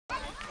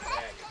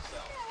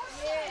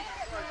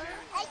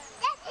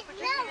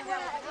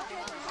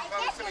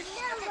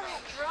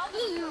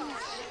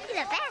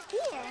Back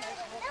here.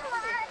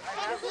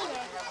 Back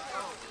here.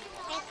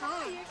 Back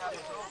home.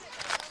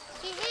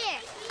 She's here.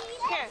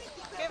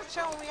 Here,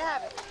 show them we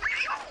have it.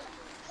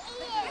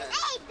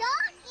 Hey,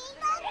 don't eat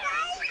the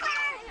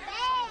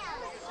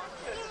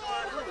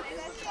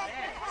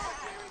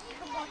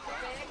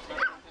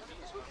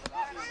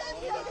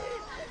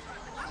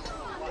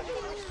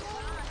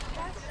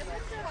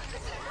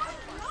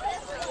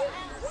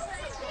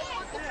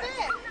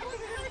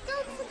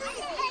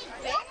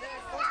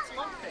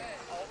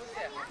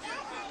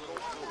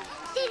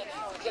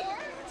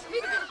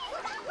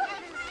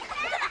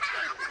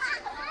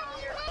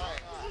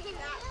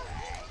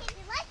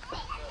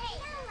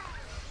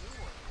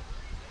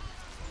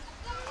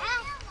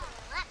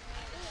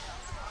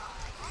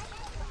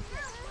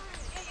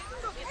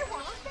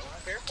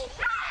Careful.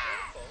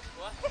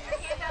 What? Your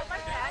hand out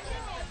like that.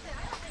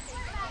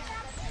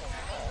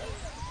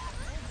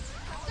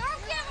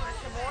 Want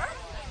some more?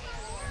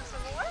 Want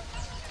some more?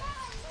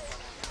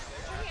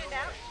 Put your hand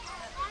out.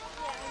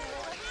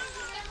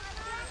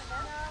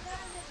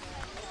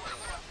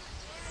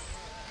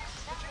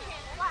 Put your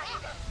hand out.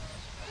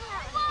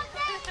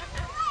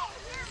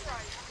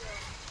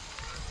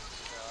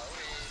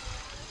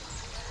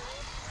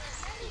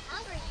 He's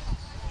hungry.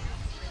 He's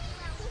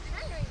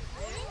hungry.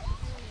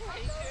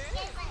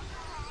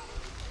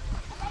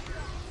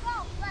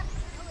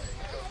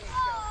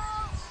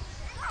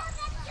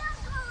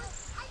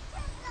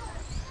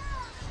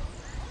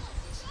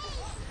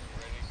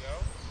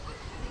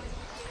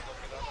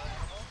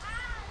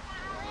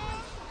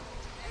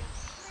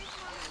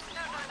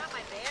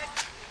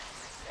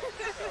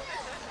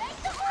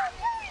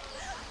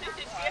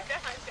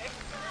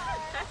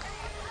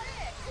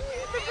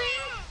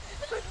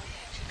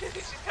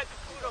 She's got the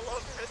food all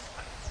over her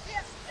side.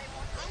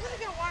 I'm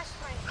gonna go wash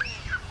my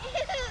hands.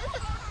 Did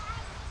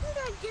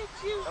I get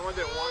you? That one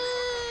didn't want it.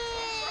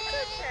 It's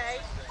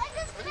okay.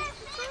 It's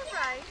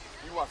alright.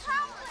 You watch it.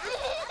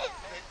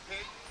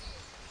 Pig.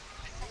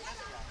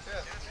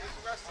 Yeah, here's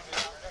the rest of it.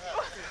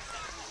 Go ahead.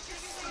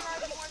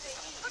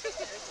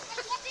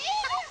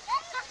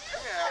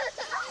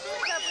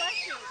 God bless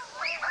you.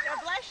 God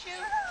bless you.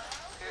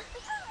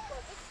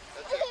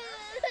 That's it.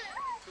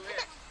 2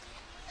 hands.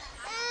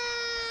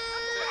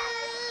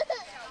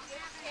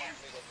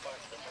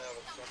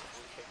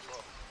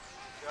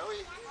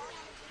 Joey.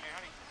 Hey,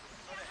 honey.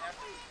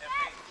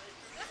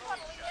 This one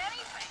will eat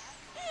anything.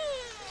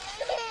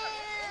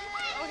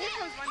 Oh, here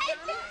comes one.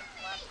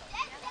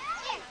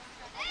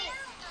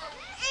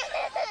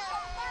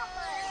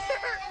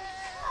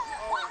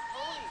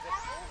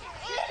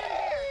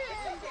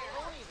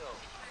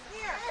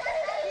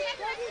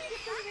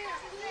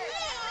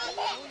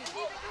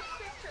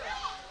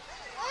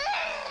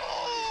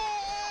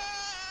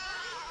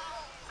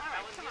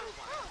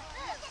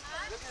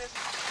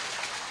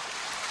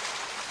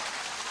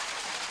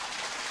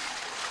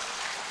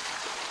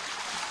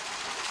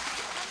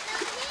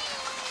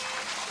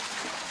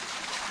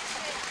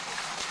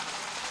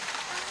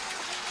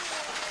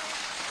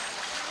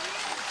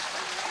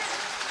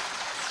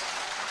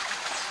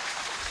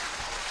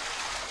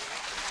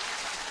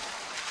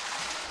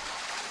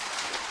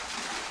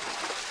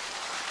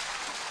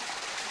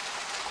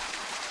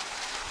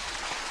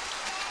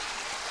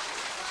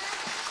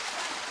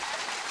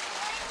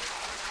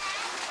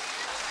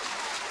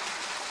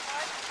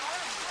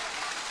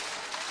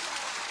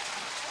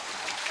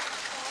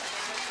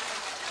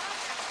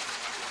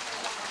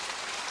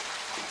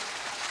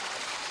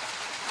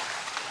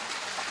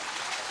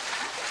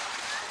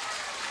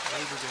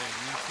 Labor Day,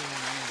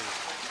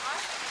 1990.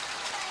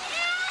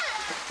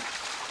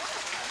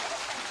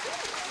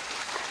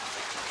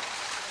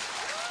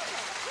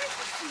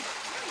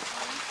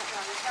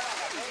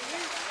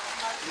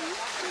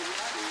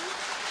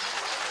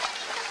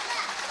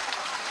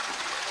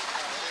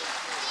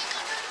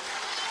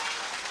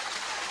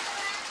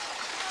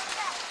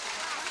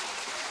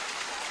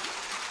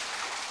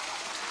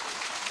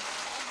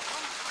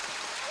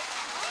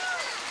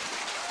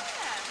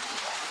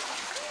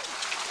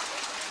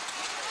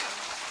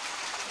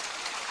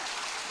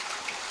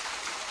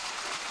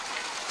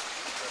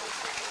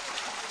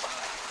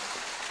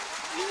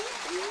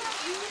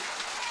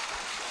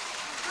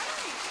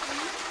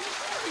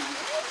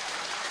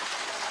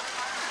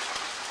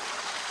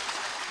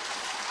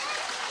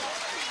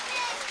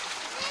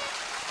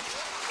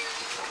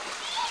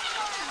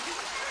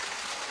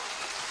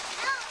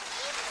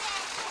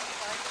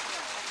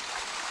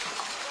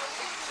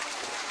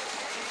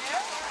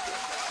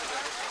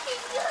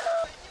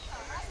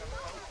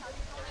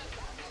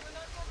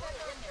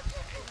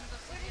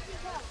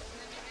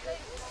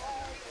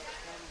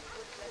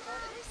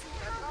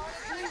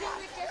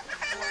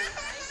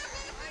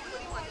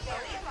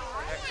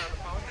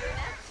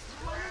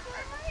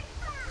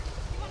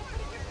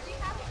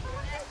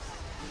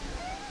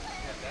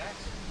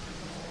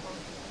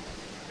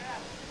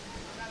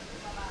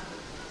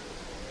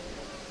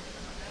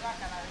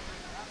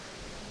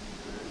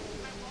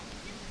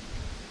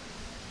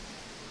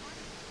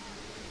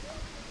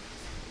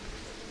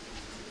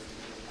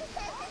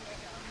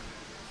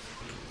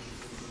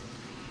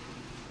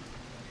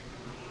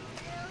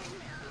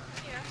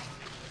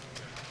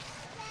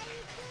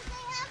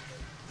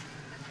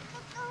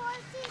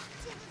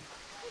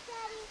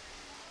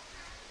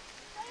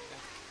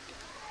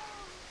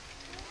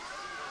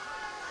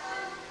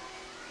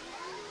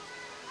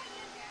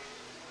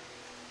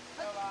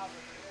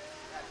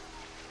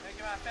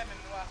 fè men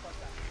nou akot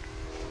la.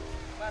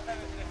 Ba fè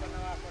men telefon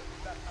nou akot.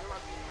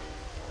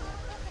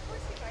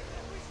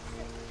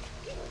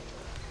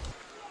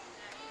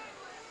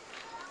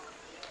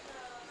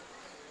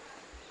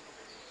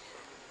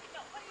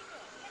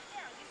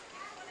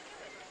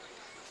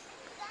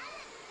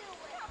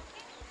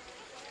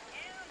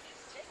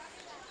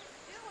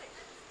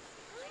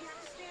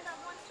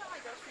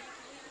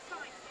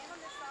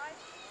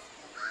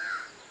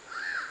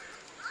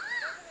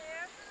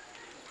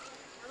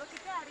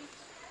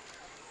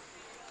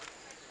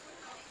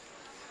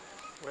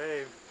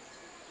 Wave.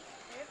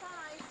 Say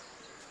bye.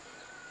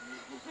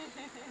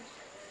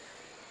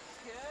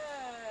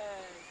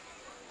 Good.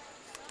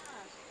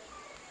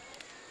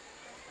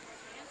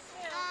 Stand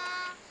still.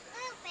 A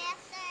little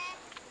faster.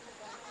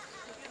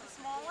 You get the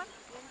small one?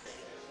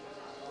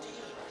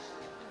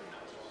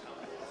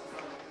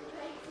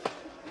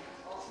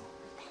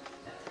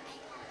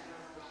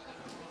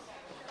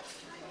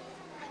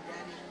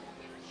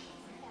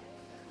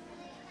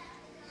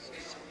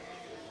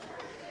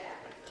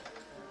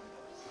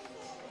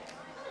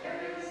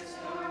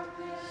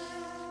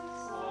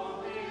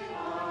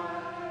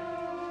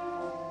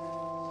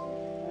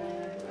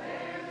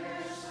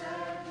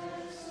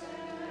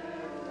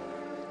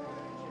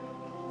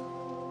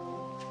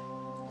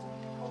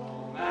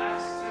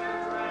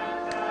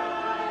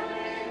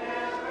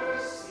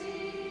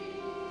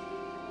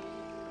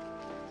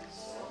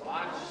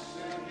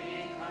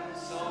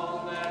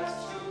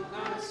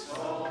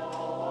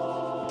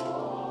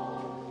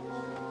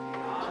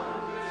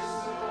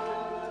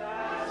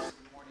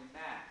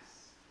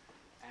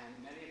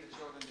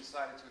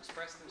 decided to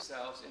express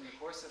themselves in the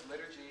course of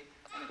liturgy,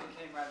 and it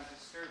became rather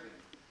disturbing.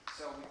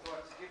 So we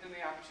thought to give them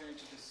the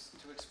opportunity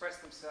to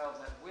express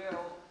themselves at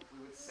will,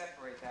 we would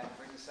separate that and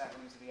bring the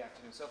sacrament into the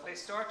afternoon. So if they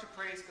start to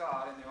praise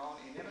God in their own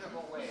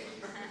inimitable ways,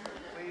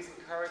 please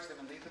encourage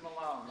them and leave them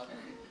alone. Let them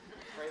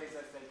praise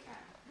as they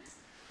can.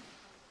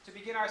 To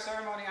begin our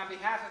ceremony, on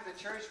behalf of the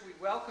church, we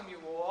welcome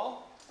you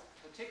all,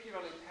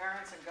 particularly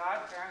parents and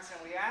godparents, and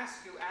we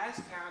ask you,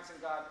 as parents and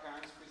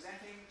godparents,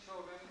 presenting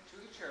children to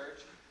the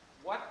church,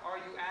 what are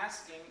you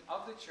asking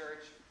of the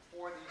church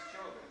for these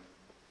children?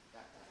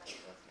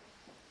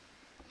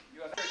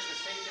 You have the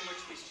faith in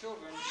which these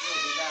children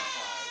will be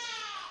baptized.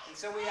 And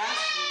so we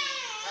ask you,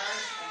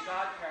 parents and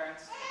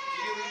godparents, do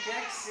you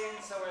reject sin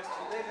so as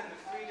to live in the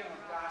freedom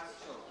of God's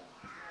children?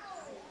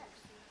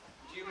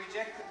 Do you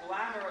reject the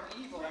glamour of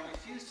evil and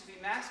refuse to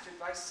be mastered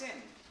by sin?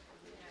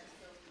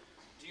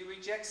 Do you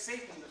reject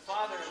Satan, the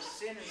father of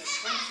sin and the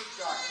prince of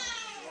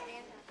darkness?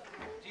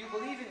 Do you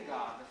believe in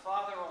God, the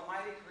Father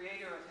Almighty,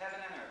 creator of heaven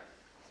and earth?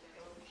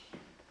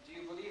 Do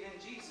you believe in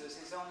Jesus,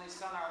 his only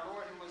Son, our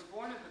Lord, who was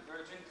born of the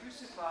Virgin,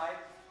 crucified,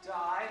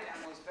 died,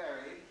 and was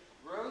buried,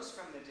 rose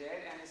from the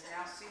dead, and is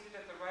now seated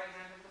at the right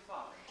hand of the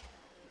Father?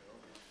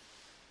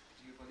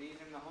 Do you believe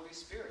in the Holy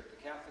Spirit,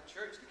 the Catholic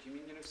Church, the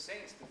communion of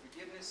saints, the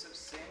forgiveness of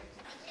sins?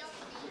 When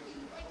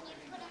you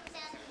put them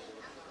down,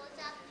 goes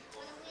up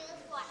when the wheel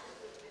is what?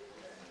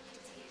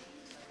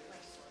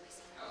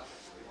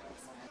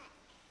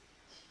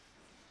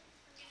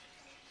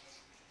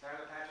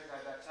 Father Patrick,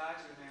 I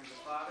baptize you in the name of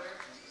the Father,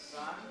 and the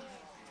Son, and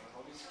the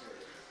Holy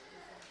Spirit.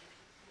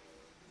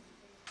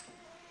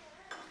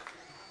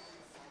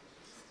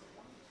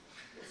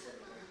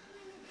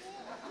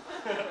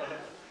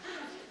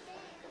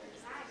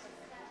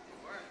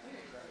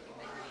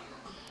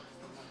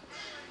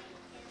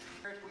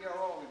 We are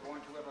all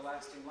reborn to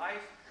everlasting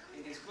life.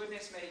 In his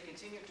goodness, may he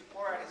continue to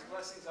pour out his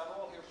blessings on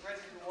all here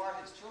present who are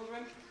his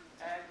children,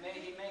 and may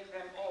he make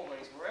them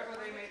always, wherever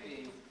they may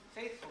be,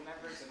 faithful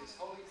members of his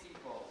holy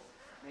people.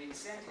 May he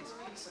send his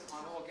peace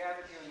upon all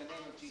gathered here in the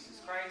name of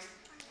Jesus Christ,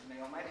 and may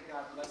Almighty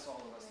God bless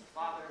all of us, the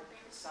Father,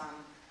 the Son,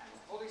 and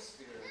the Holy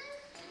Spirit.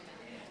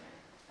 Amen.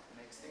 And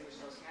may extinguish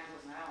those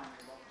candles now, and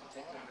may welcome to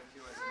take them with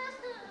you as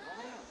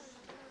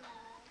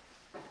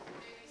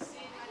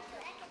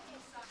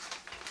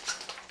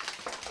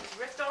He's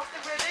ripped off the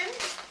ribbon.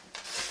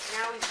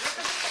 Now he's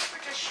ripping the paper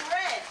to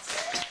shreds.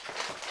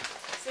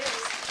 This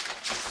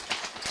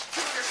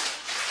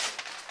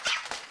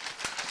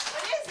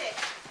what is it?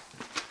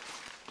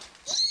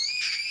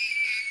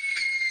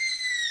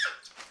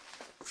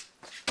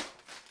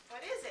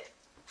 What is it?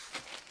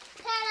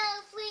 Hello,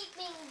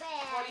 sleeping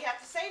bag. What do you have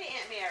to say to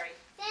Aunt Mary?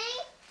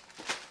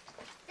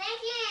 Thank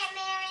you, Aunt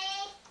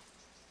Mary.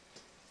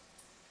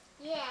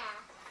 Yeah.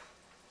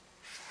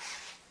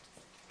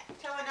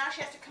 Tell her now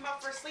she has to come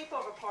up for a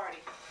sleepover party.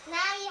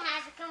 Now you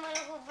have to come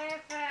over for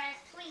a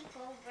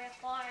sleepover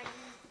party.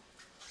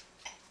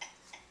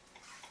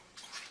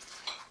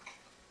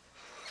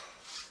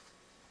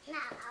 No.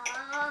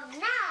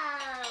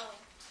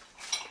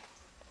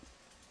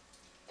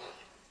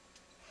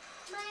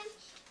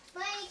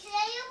 Mommy, can I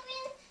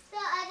open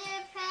the other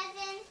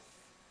presents?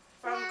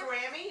 From Yeah.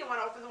 Grammy? You want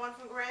to open the one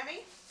from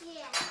Grammy?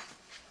 Yeah.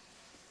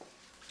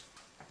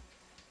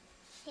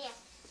 Here.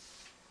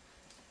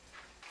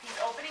 He's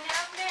opening it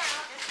up now.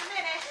 Just a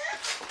minute.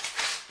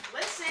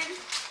 Listen.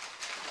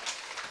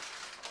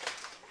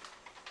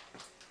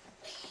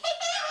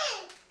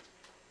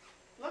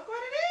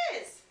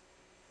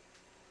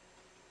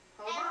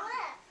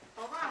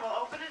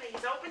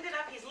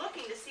 up. He's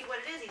looking to see what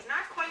it is. He's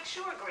not quite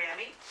sure,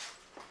 Grammy.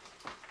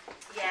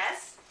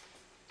 Yes?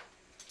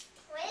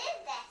 What is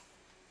this?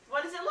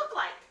 What does it look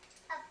like?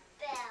 A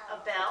bell. A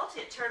belt,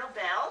 a turtle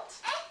belt.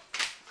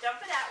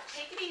 Dump it out.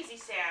 Take it easy,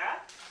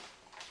 Sarah.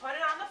 Put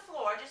it on the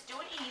floor. Just do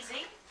it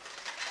easy.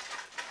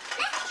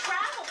 It's a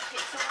travel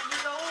kit, so when you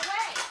go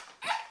away.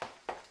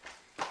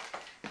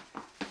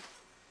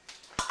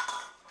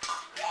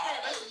 Okay,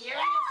 listen, here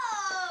he is.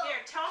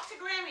 Here, talk to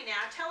Grammy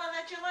now. Tell her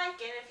that you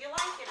like it, if you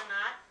like it or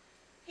not.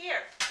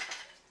 Here.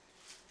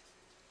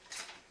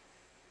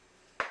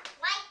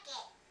 Like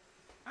it.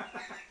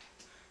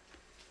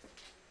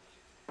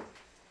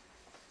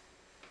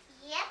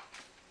 Yep.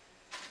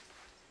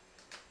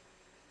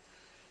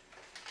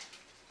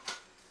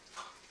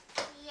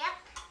 Yep.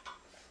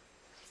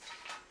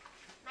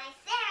 My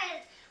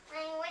Sarah's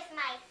playing with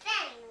my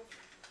things.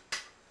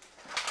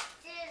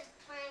 Sarah's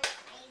playing with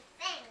my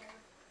things.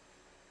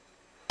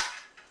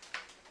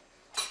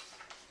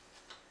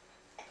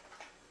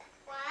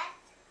 What?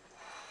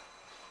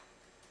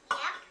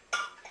 Yep.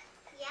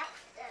 Yep.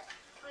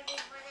 Put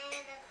it one end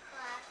of the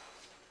clock.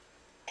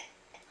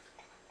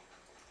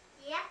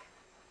 Yep.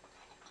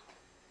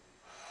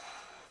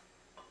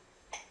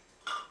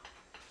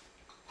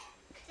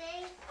 Okay,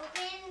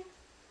 open.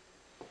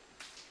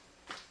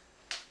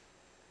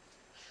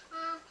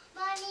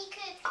 Mommy,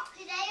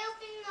 could I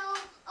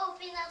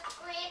open up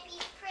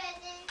Grampy's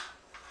present?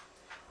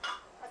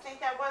 I think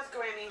that was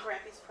Grammy and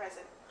Grampy's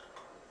present.